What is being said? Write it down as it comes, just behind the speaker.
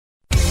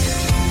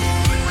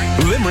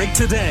Limerick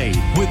Today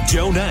with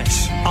Joe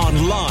Nash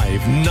on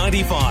Live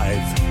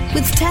 95.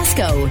 With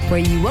Tesco, where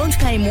you won't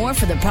pay more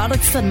for the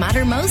products that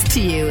matter most to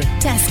you.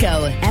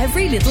 Tesco,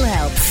 every little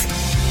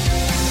helps.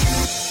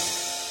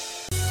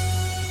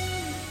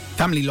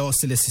 Family law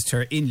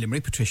solicitor in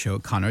Limerick, Patricia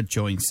O'Connor,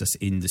 joins us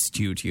in the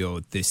studio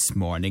this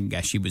morning.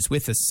 She was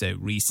with us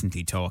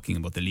recently talking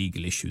about the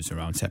legal issues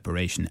around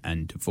separation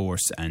and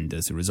divorce, and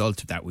as a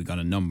result of that we got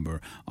a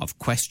number of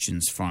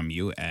questions from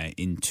you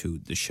into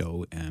the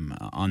show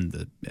on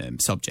the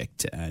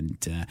subject,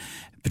 and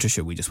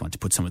Patricia, we just want to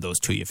put some of those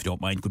to you if you don't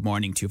mind. Good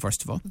morning to you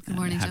first of all. Good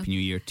morning, Happy New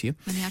Year to you.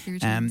 Many happy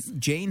returns.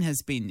 Jane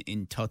has been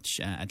in touch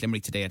at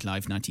Limerick Today at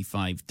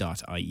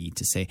live95.ie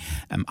to say,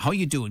 how are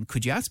you doing?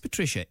 Could you ask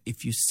Patricia,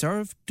 if you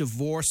serve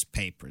divorce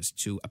papers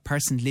to a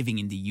person living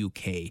in the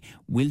UK,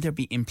 will there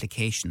be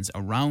implications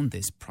around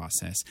this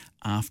process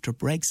after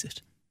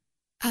Brexit?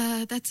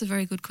 That's a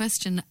very good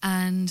question,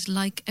 and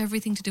like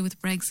everything to do with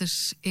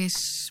Brexit, it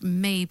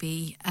may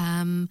be.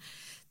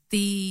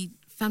 The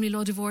Family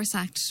Law Divorce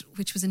Act,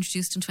 which was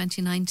introduced in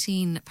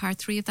 2019, Part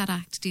 3 of that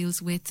Act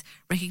deals with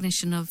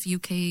recognition of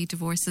UK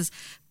divorces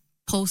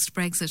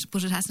post-Brexit,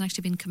 but it hasn't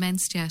actually been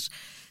commenced yet.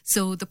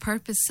 So the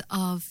purpose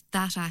of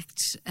that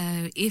Act,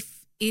 if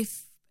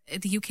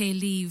the UK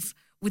leave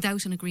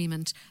without an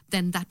agreement,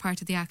 then that part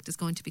of the Act is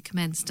going to be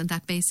commenced, and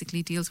that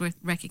basically deals with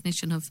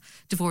recognition of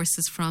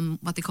divorces from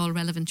what they call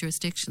relevant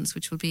jurisdictions,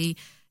 which will be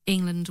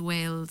England,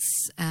 Wales,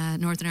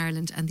 Northern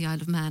Ireland and the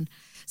Isle of Man.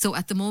 So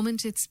at the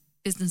moment it's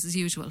business as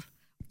usual.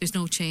 There's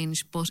no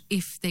change, but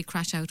if they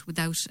crash out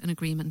without an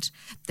agreement,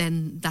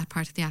 then that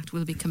part of the Act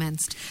will be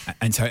commenced.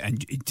 And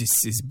this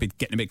is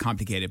getting a bit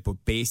complicated,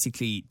 but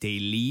basically they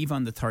leave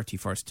on the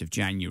 31st of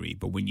January,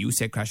 but when you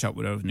say crash out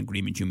without an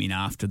agreement, you mean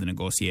after the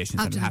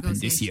negotiations that will happen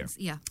this year?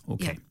 Yeah.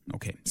 Okay.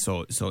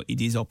 So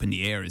it is up in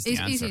the air, is the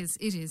answer?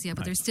 It is, yeah,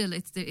 but right.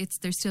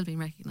 They're still being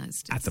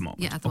recognised. At the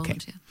moment? Yeah, at the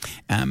moment,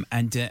 yeah.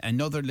 And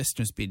another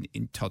listener's been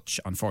in touch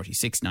on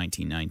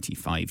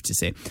 46-1995 to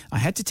say, I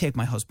had to take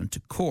my husband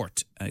to court.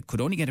 I could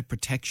only get a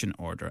protection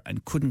order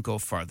and couldn't go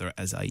further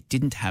as I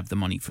didn't have the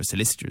money for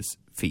solicitors'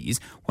 fees,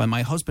 while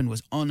my husband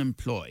was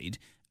unemployed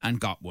and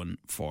got one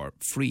for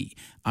free.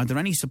 Are there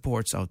any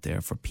supports out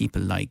there for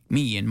people like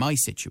me in my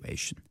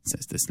situation,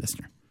 says this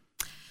listener?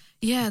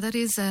 Yeah, that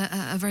is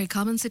a very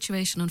common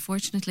situation,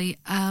 unfortunately.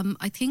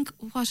 I think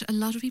what a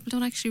lot of people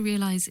don't actually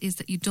realise is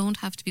that you don't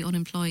have to be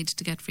unemployed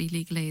to get free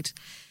legal aid.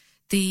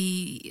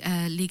 The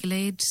legal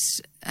aid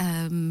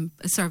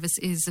service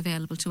is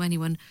available to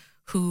anyone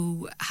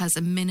who has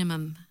a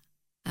maximum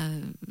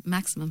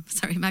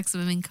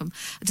income,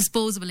 a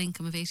disposable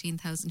income of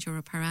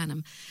 €18,000 per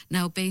annum.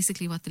 Now,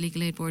 basically what the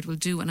Legal Aid Board will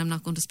do, and I'm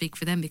not going to speak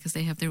for them because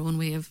they have their own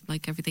way of,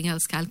 like everything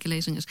else,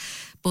 calculating it,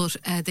 but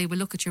they will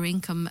look at your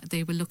income,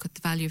 they will look at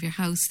the value of your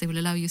house, they will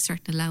allow you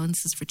certain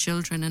allowances for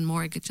children and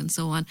mortgage and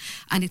so on,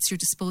 and it's your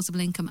disposable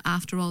income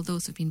after all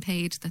those have been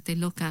paid that they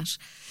look at.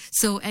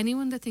 So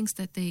anyone that thinks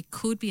that they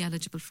could be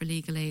eligible for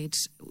legal aid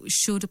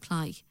should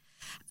apply.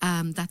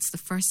 That's the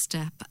first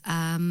step.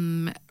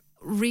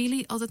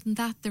 Really, other than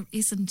that, there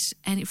isn't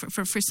any,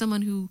 for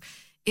someone who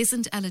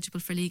isn't eligible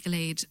for legal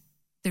aid,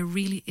 there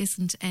really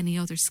isn't any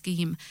other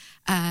scheme.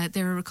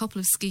 There are a couple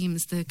of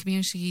schemes, the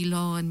Community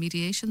Law and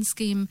Mediation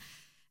Scheme,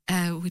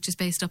 which is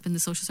based up in the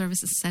Social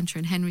Services Centre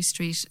in Henry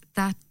Street.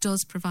 That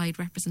does provide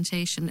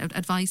representation,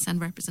 advice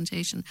and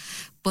representation,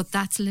 but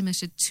that's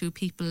limited to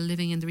people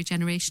living in the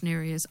regeneration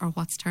areas or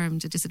what's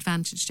termed a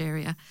disadvantaged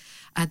area.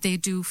 They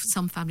do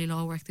some family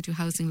law work, they do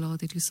housing law,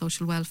 they do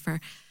social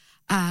welfare.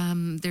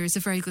 There is a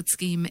very good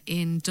scheme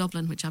in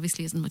Dublin, which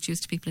obviously isn't much use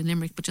to people in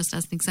Limerick, but just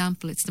as an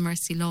example, it's the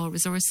Mercy Law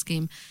Resource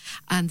Scheme,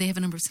 and they have a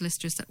number of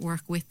solicitors that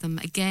work with them,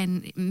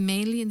 again,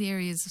 mainly in the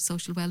areas of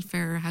social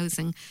welfare or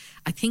housing.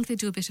 I think they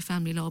do a bit of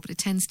family law, but it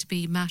tends to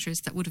be matters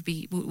that would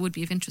be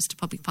of interest to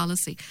public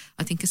policy,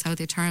 I think is how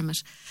they term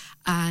it.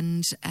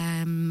 And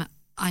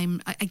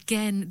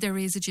again, there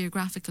is a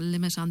geographical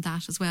limit on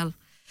that as well.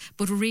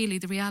 But really,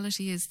 the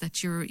reality is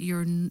that your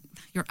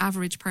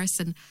average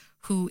person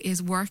who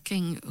is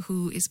working,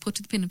 who is put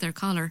to the pin of their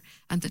collar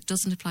and that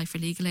doesn't apply for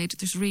legal aid,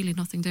 there's really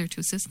nothing there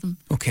to assist them.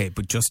 Okay,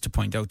 but just to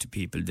point out to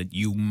people that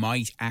you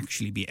might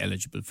actually be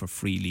eligible for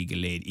free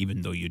legal aid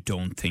even though you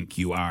don't think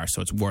you are,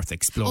 so it's worth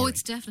exploring. Oh,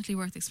 it's definitely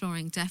worth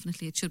exploring.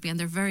 Definitely it should be, and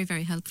they're very,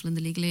 very helpful in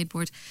the Legal Aid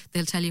Board.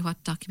 They'll tell you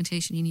what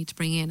documentation you need to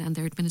bring in, and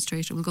their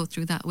administrator will go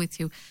through that with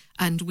you,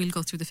 and we'll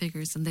go through the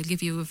figures, and they'll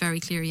give you a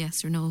very clear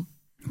yes or no.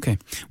 Okay,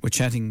 we're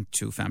chatting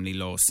to family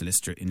law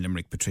solicitor in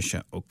Limerick,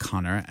 Patricia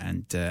O'Connor,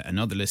 and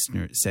another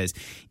listener says,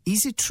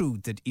 is it true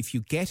that if you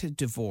get a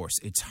divorce,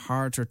 it's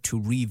harder to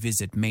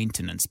revisit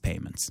maintenance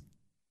payments?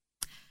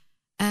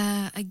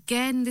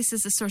 Again, this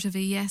is a sort of a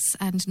yes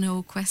and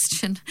no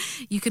question.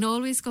 You can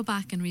always go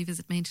back and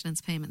revisit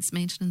maintenance payments.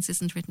 Maintenance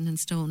isn't written in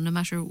stone, no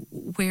matter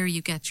where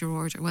you get your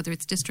order, whether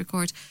it's district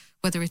court,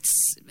 whether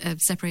it's a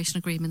separation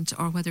agreement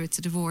or whether it's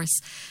a divorce.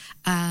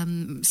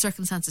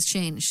 Circumstances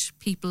change.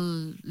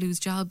 People lose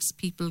jobs,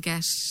 people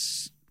get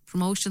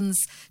promotions.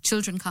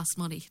 Children cost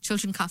money.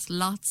 Children cost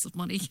lots of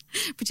money,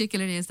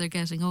 particularly as they're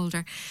getting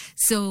older.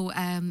 So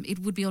it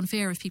would be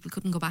unfair if people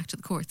couldn't go back to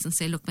the courts and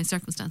say, look, my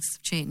circumstances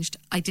have changed.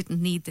 I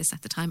didn't need this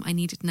at the time. I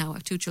need it now. I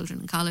have 2 children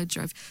in college,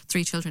 or I have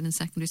 3 children in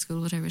secondary school,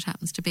 whatever it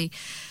happens to be.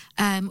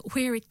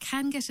 Where it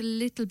can get a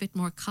little bit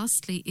more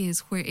costly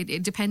is where,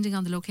 depending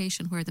on the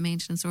location where the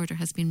maintenance order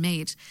has been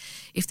made.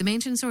 If the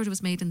maintenance order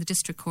was made in the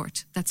district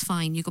court, that's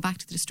fine. You go back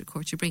to the district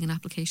court, you bring an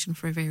application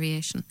for a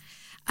variation.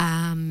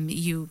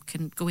 You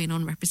can go in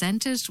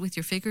unrepresented with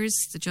your figures.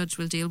 The judge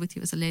will deal with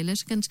you as a lay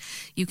litigant.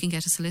 You can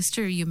get a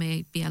solicitor. You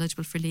may be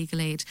eligible for legal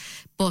aid.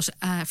 But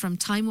from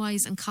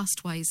time-wise and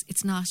cost-wise,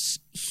 it's not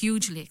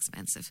hugely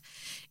expensive.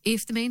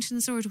 If the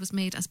maintenance order was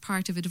made as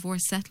part of a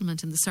divorce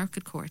settlement in the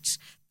circuit court,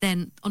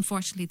 then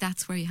unfortunately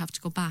that's where you have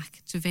to go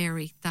back to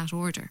vary that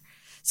order.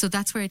 So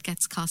that's where it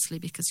gets costly,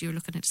 because you're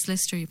looking at a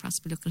solicitor, you're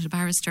possibly looking at a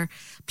barrister.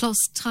 Plus,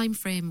 time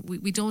frame,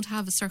 we don't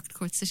have a circuit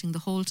court sitting the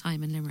whole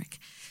time in Limerick.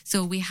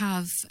 So we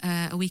have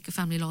a week of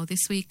family law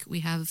this week. We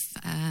have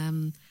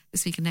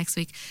this week and next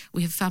week.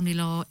 We have family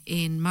law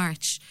in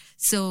March.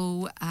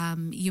 So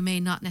you may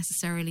not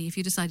necessarily, if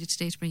you decided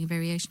today to bring a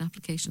variation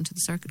application to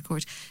the circuit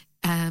court,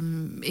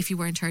 if you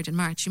weren't heard in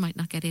March, you might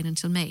not get in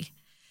until May.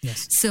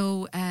 Yes.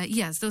 So,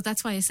 so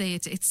that's why I say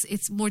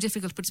it's more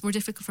difficult, but it's more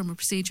difficult from a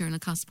procedure and a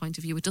cost point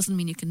of view. It doesn't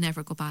mean you can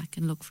never go back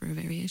and look for a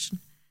variation.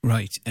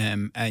 Right.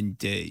 And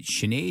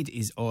Sinead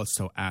is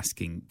also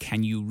asking,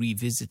 can you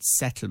revisit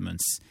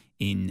settlements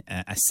in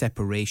a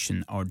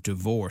separation or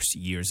divorce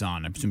years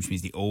on? I presume she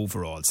means the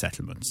overall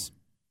settlements.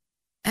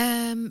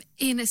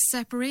 In a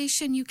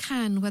separation, you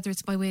can, whether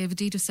it's by way of a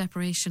deed of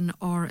separation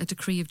or a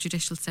decree of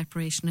judicial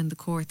separation in the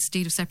courts.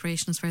 Deed of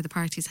separation is where the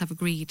parties have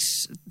agreed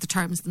the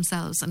terms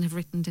themselves and have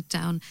written it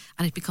down,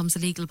 and it becomes a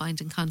legal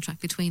binding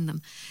contract between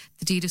them.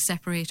 The deed of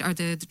separate, or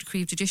the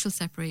decree of judicial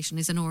separation,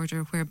 is an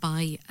order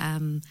whereby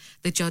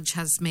the judge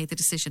has made the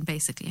decision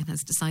basically and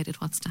has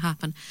decided what's to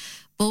happen.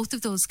 Both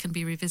of those can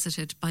be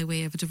revisited by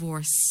way of a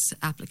divorce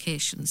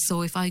application.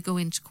 So if I go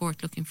into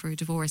court looking for a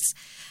divorce,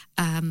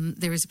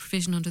 there is a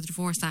provision under the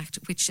Divorce Act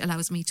which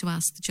allows me to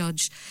ask the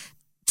judge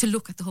to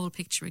look at the whole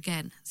picture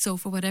again. So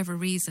for whatever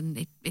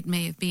reason, it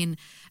may have been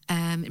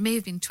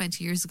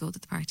 20 years ago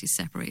that the parties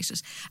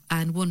separated,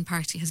 and one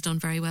party has done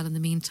very well in the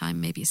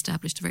meantime, maybe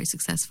established a very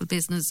successful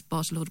business,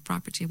 bought a load of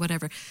property,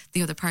 whatever.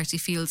 The other party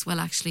feels, well,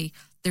 actually,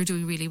 they're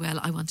doing really well,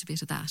 I want a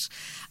bit of that.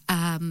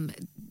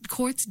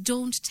 Courts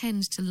don't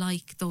tend to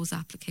like those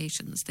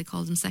applications. They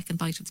call them second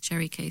bite of the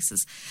cherry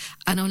cases.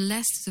 And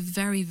unless there's a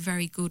very,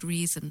 very good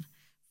reason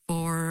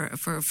for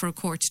a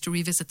court to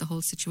revisit the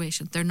whole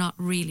situation, they're not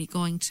really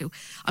going to.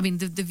 I mean,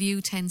 the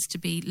view tends to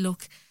be,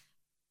 look,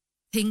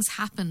 things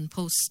happen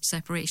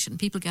post-separation.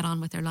 People get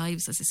on with their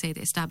lives. As I say,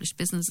 they establish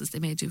businesses. They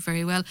may do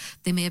very well.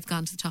 They may have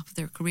gone to the top of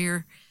their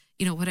career,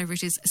 you know, whatever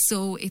it is.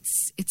 So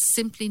it's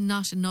simply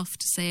not enough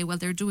to say, well,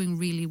 they're doing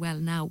really well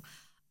now.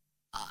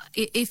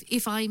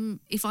 If I'm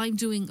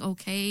doing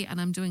okay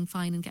and I'm doing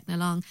fine and getting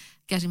along,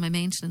 getting my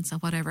maintenance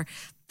and whatever,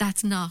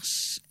 that's not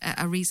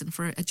a reason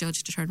for a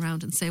judge to turn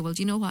around and say, well,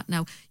 do you know what,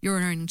 now you're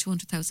earning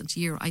 200,000 a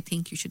year, I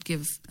think you should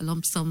give a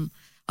lump sum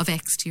of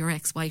X to your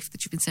ex-wife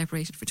that you've been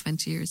separated for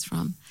 20 years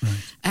from.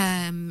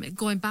 Right.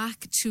 Going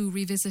back to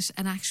revisit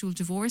an actual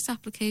divorce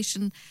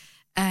application,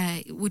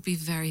 it would be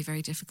very,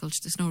 very difficult.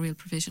 There's no real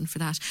provision for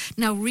that.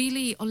 Now,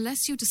 really,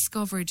 unless you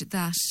discovered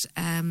that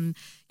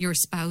your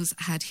spouse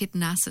had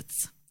hidden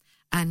assets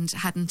and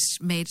hadn't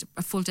made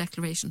a full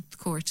declaration to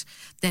the court,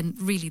 then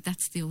really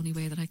that's the only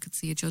way that I could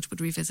see a judge would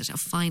revisit a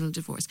final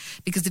divorce,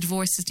 because the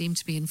divorce is deemed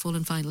to be in full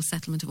and final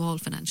settlement of all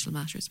financial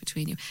matters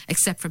between you,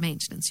 except for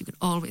maintenance. You can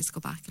always go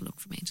back and look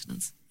for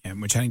maintenance.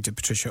 We're chatting to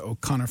Patricia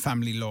O'Connor,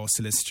 family law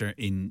solicitor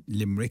in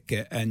Limerick,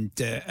 and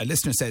a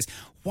listener says,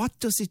 what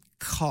does it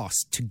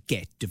cost to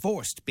get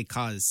divorced?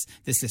 Because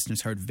this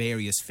listener's heard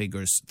various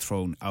figures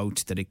thrown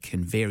out that it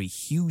can vary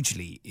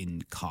hugely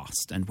in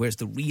cost, and where's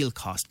the real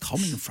cost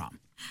coming from?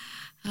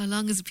 How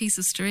long is a piece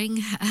of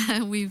string?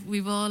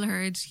 We've all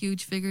heard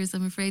huge figures,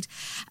 I'm afraid.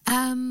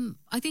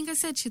 I think I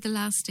said to you the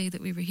last day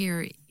that we were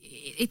here,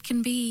 it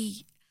can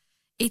be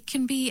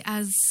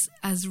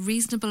as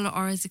reasonable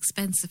or as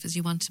expensive as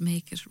you want to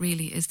make it,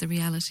 really, is the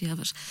reality of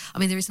it. I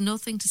mean, there is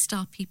nothing to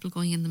stop people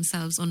going in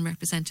themselves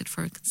unrepresented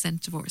for a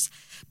consent divorce.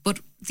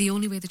 But the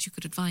only way that you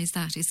could advise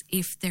that is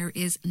if there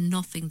is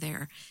nothing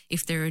there.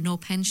 If there are no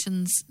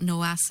pensions,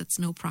 no assets,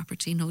 no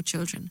property, no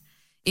children.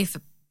 If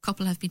a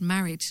couple have been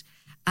married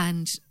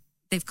and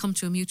they've come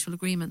to a mutual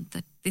agreement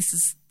that this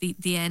is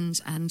the end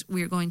and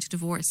we're going to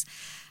divorce.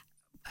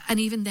 And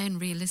even then,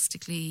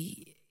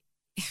 realistically,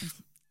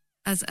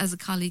 as a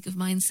colleague of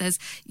mine says,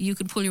 you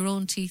can pull your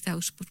own teeth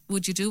out, but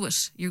would you do it?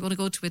 You're going to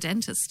go to a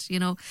dentist, you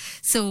know.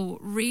 So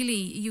really,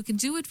 you can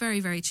do it very,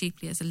 very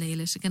cheaply as a lay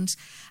litigant.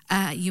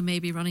 You may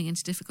be running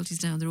into difficulties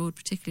down the road,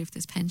 particularly if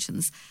there's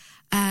pensions.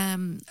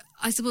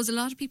 I suppose a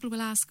lot of people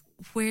will ask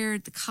where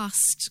the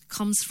cost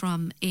comes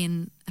from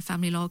in a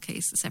family law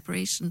case, a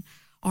separation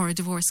or a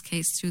divorce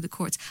case through the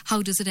courts.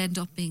 How does it end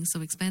up being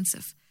so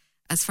expensive?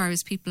 As far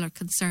as people are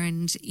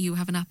concerned, you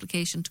have an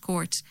application to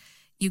court,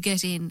 you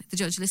get in, the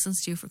judge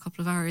listens to you for a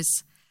couple of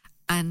hours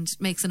and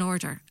makes an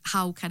order.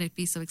 How can it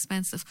be so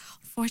expensive?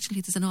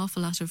 Unfortunately, there's an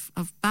awful lot of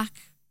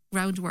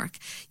background work.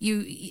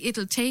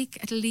 It'll take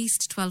at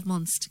least 12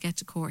 months to get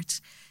to court.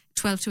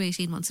 12 to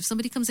 18 months. If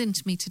somebody comes in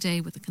to me today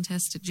with a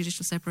contested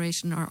judicial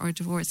separation or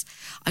divorce,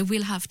 I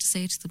will have to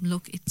say to them,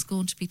 look, it's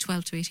going to be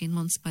 12 to 18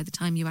 months by the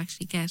time you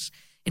actually get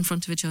in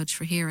front of a judge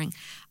for hearing.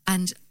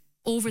 And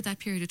over that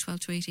period of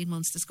 12 to 18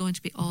 months, there's going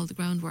to be all the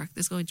groundwork.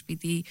 There's going to be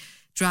the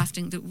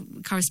drafting, the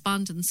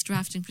correspondence,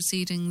 drafting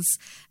proceedings,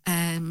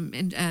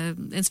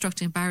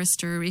 instructing a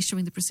barrister,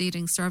 issuing the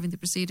proceedings, serving the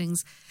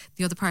proceedings.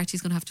 The other party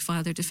is going to have to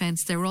file their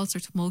defence. There are all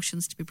sorts of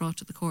motions to be brought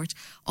to the court.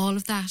 All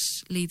of that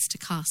leads to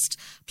cost.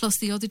 Plus,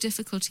 the other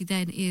difficulty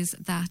then is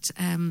that,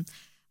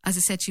 as I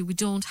said to you, we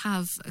don't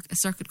have a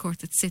circuit court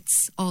that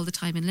sits all the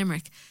time in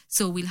Limerick.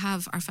 So we'll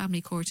have our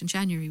family court in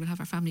January, we'll have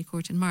our family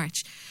court in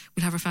March,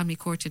 we'll have our family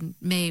court in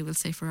May, we'll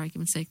say for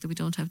argument's sake that we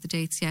don't have the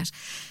dates yet.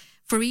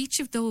 For each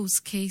of those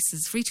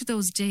cases, for each of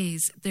those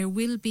days, there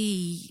will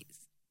be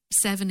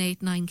 7,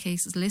 8, 9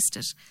 cases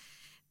listed.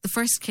 The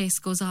first case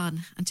goes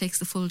on and takes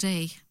the full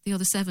day. The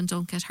other 7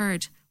 don't get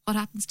heard. What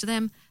happens to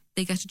them?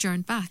 They get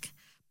adjourned back.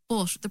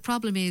 But the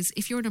problem is,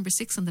 if you're number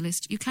 6 on the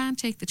list, you can't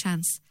take the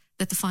chance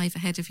that the 5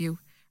 ahead of you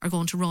are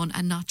going to run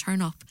and not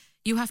turn up.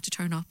 You have to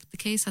turn up. The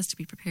case has to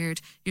be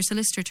prepared. Your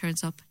solicitor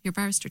turns up. Your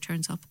barrister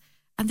turns up.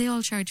 And they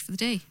all charge for the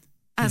day,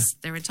 as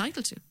they're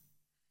entitled to.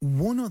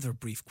 One other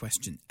brief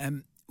question.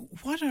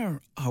 What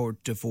are our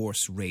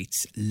divorce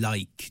rates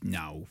like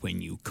now when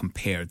you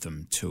compare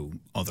them to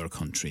other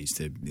countries,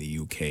 the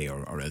UK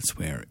or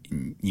elsewhere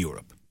in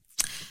Europe?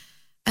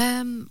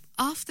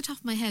 Off the top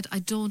of my head, I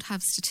don't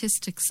have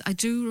statistics. I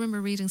do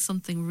remember reading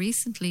something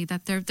recently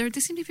that they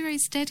seem to be very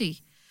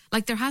steady.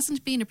 Like, there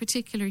hasn't been a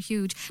particular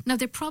huge... Now,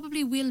 there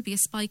probably will be a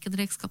spike in the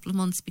next couple of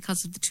months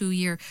because of the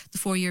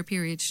 4-year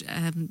period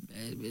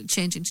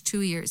changing to 2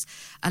 years.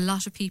 A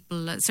lot of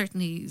people,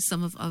 certainly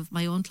some of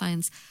my own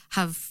clients,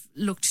 have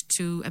looked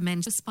to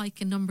amend a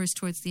spike in numbers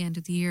towards the end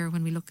of the year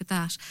when we look at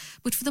that.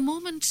 But for the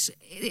moment,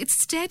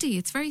 it's steady.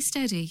 It's very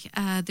steady.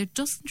 There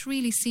doesn't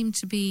really seem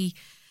to be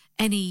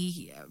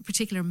any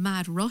particular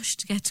mad rush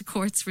to get to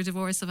courts for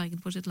divorce, if I can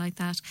put it like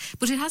that.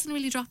 But it hasn't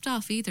really dropped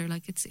off either.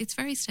 Like, it's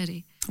very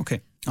steady.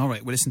 Okay. All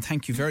right. Well, listen,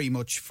 thank you very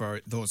much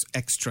for those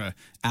extra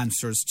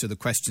answers to the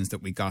questions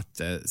that we got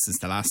since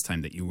the last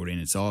time that you were in.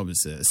 It's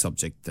always a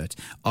subject that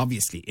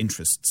obviously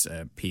interests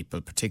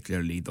people,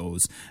 particularly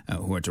those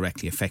who are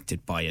directly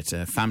affected by it.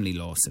 Family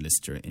law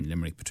solicitor in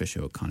Limerick,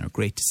 Patricia O'Connor.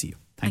 Great to see you.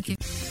 Thank you.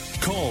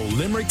 Call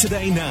Limerick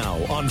Today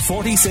now on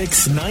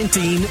 46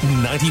 19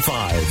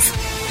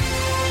 95.